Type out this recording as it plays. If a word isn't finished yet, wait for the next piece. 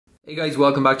Hey guys,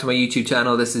 welcome back to my YouTube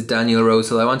channel. This is Daniel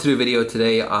Rosehill. I want to do a video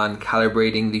today on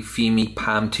calibrating the Fimi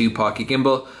Palm 2 pocket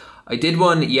gimbal. I did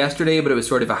one yesterday, but it was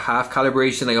sort of a half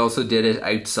calibration. I also did it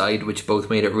outside, which both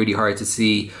made it really hard to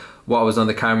see what was on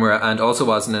the camera and also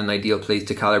wasn't an ideal place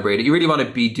to calibrate it. You really want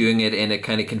to be doing it in a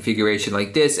kind of configuration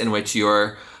like this in which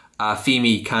your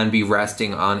Fimi can be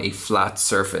resting on a flat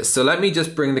surface. So let me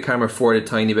just bring the camera forward a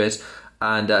tiny bit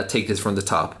and take this from the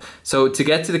top. So to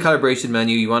get to the calibration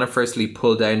menu, you want to firstly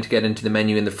pull down to get into the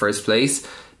menu in the first place.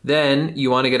 Then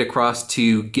you want to get across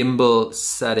to gimbal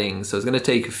settings. So it's going to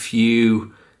take a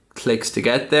few clicks to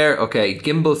get there. Okay,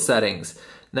 gimbal settings.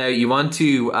 Now you want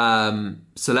to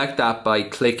select that by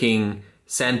clicking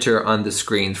center on the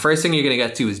screen. First thing you're going to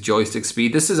get to is joystick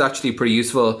speed. This is actually pretty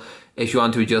useful if you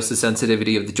want to adjust the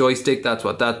sensitivity of the joystick. That's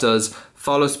what that does.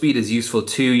 Follow speed is useful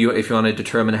too if you want to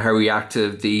determine how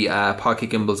reactive the pocket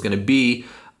gimbal is going to be.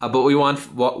 But what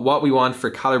we want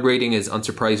for calibrating is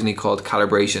unsurprisingly called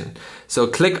calibration. So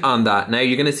click on that. Now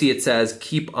you're going to see it says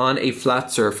keep on a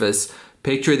flat surface,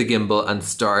 picture the gimbal and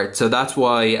start. So that's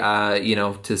why,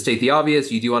 to state the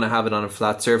obvious, you do want to have it on a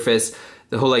flat surface.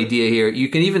 The whole idea here, you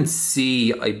can even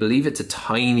see, I believe it's a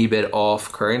tiny bit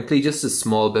off currently, just a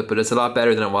small bit, but it's a lot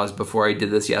better than it was before I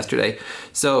did this yesterday.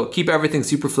 So keep everything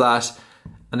super flat,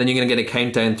 and then you're gonna get a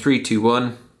countdown, 3, 2,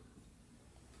 1.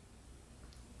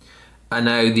 And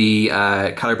now the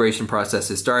calibration process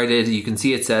is started. You can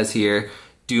see it says here,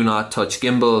 do not touch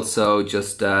gimbal. So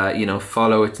just,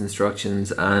 follow its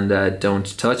instructions and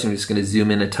don't touch. I'm just gonna zoom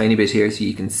in a tiny bit here so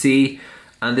you can see.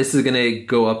 And this is gonna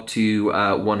go up to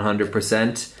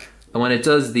 100%. And when it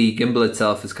does, the gimbal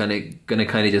itself is gonna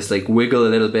just like wiggle a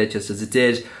little bit, just as it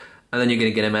did. And then you're gonna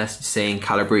get a message saying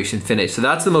calibration finished. So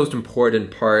that's the most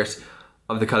important part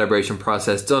of the calibration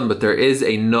process done. But there is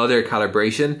another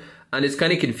calibration, and it's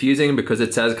kind of confusing because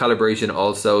it says calibration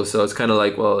also. So it's kind of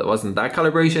like, well, it wasn't that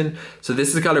calibration. So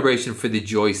this is calibration for the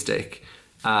joystick.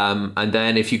 And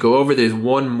then if you go over, there's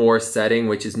one more setting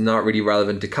which is not really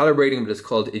relevant to calibrating, but it's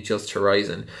called adjust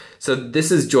horizon. So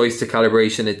this is joystick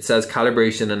calibration. It says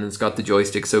calibration and it's got the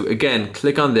joystick. So again,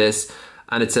 click on this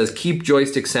and it says keep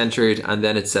joystick centered, and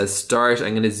then it says start.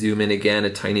 I'm going to zoom in again a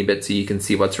tiny bit so you can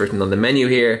see what's written on the menu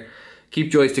here.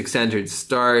 Keep joystick centered,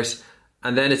 start.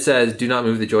 And then it says do not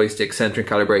move the joystick, center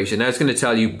calibration. Now it's going to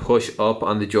tell you push up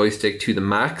on the joystick to the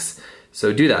max.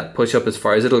 So do that, push up as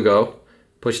far as it'll go.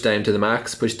 Push down to the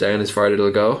max, push down as far as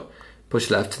it'll go, push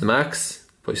left to the max,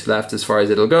 push left as far as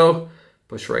it'll go,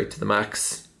 push right to the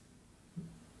max.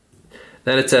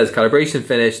 Then it says calibration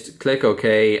finished, click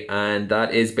OK, and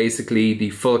that is basically the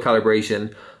full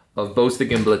calibration of both the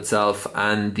gimbal itself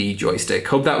and the joystick.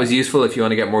 Hope that was useful. If you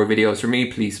want to get more videos from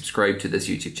me, please subscribe to this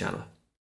YouTube channel.